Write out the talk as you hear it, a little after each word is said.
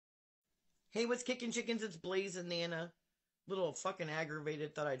Hey, what's kicking chickens? It's Blazing Nana. Little fucking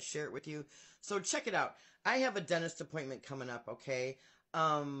aggravated, thought I'd share it with you. So check it out. I have a dentist appointment coming up, okay?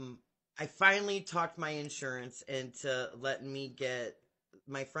 Um, I finally talked my insurance into letting me get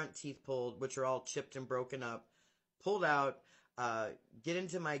my front teeth pulled, which are all chipped and broken up, pulled out, uh, get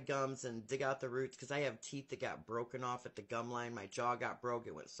into my gums and dig out the roots because I have teeth that got broken off at the gum line. My jaw got broke,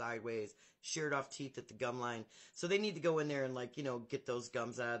 it went sideways, sheared off teeth at the gum line. So they need to go in there and, like, get those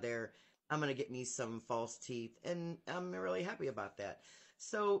gums out of there. I'm going to get me some false teeth, and I'm really happy about that.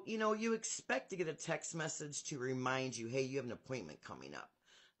 So, you expect to get a text message to remind you, hey, you have an appointment coming up.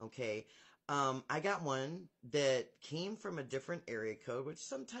 Okay. I got one that came from a different area code, which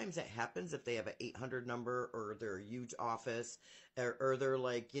sometimes that happens if they have an 800 number or they're a huge office or they're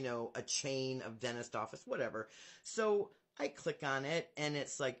like, a chain of dentist office, whatever. So I click on it and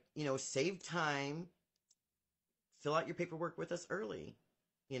it's like, save time, fill out your paperwork with us early,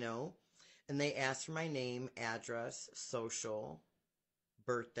 you know? And they ask for my name, address, social,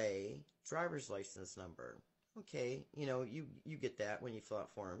 birthday, driver's license number. Okay, you get that when you fill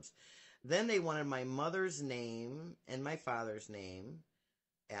out forms. Then they wanted my mother's name and my father's name,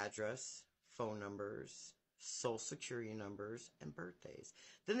 address, phone numbers, social security numbers, and birthdays.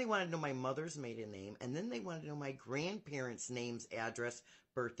 Then they wanted to know my mother's maiden name, and then they wanted to know my grandparents' names, address,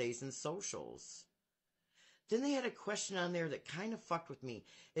 birthdays, and socials. Then they had a question on there that kind of fucked with me.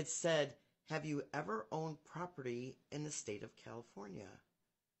 It said, have you ever owned property in the state of California?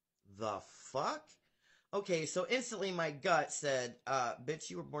 The fuck? Okay, so instantly my gut said, bitch,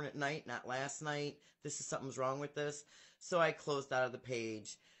 you were born at night, not last night. Something's wrong with this. So I closed out of the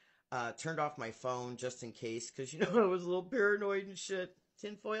page, turned off my phone just in case, because, I was a little paranoid and shit.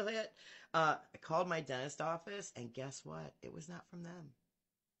 Tinfoil hat. I called my dentist office, and guess what? It was not from them.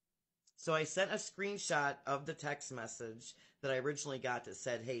 So I sent a screenshot of the text message that I originally got that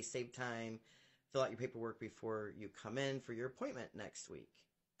said, hey, save time, fill out your paperwork before you come in for your appointment next week.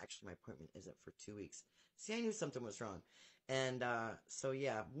 Actually, my appointment isn't for 2 weeks. See, I knew something was wrong. And so,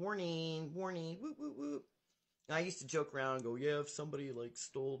 yeah, warning, warning, whoop, whoop, whoop. And I used to joke around and go, yeah, if somebody like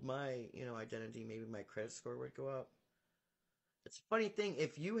stole my, identity, maybe my credit score would go up. It's a funny thing.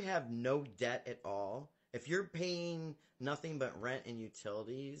 If you have no debt at all, if you're paying nothing but rent and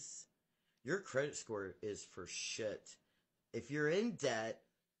utilities, your credit score is for shit. If you're in debt,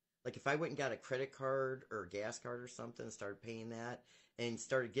 like if I went and got a credit card or a gas card or something and started paying that and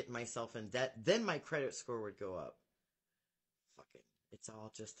started getting myself in debt, then my credit score would go up. Fuck it. It's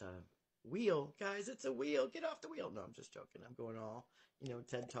all just a wheel, guys. It's a wheel. Get off the wheel. No, I'm just joking. I'm going all,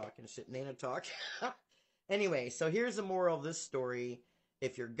 TED talk and shit, Nana talk. Anyway, so here's the moral of this story.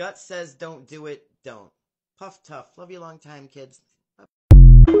 If your gut says don't do it, don't. Puff tough. Love you long time, kids.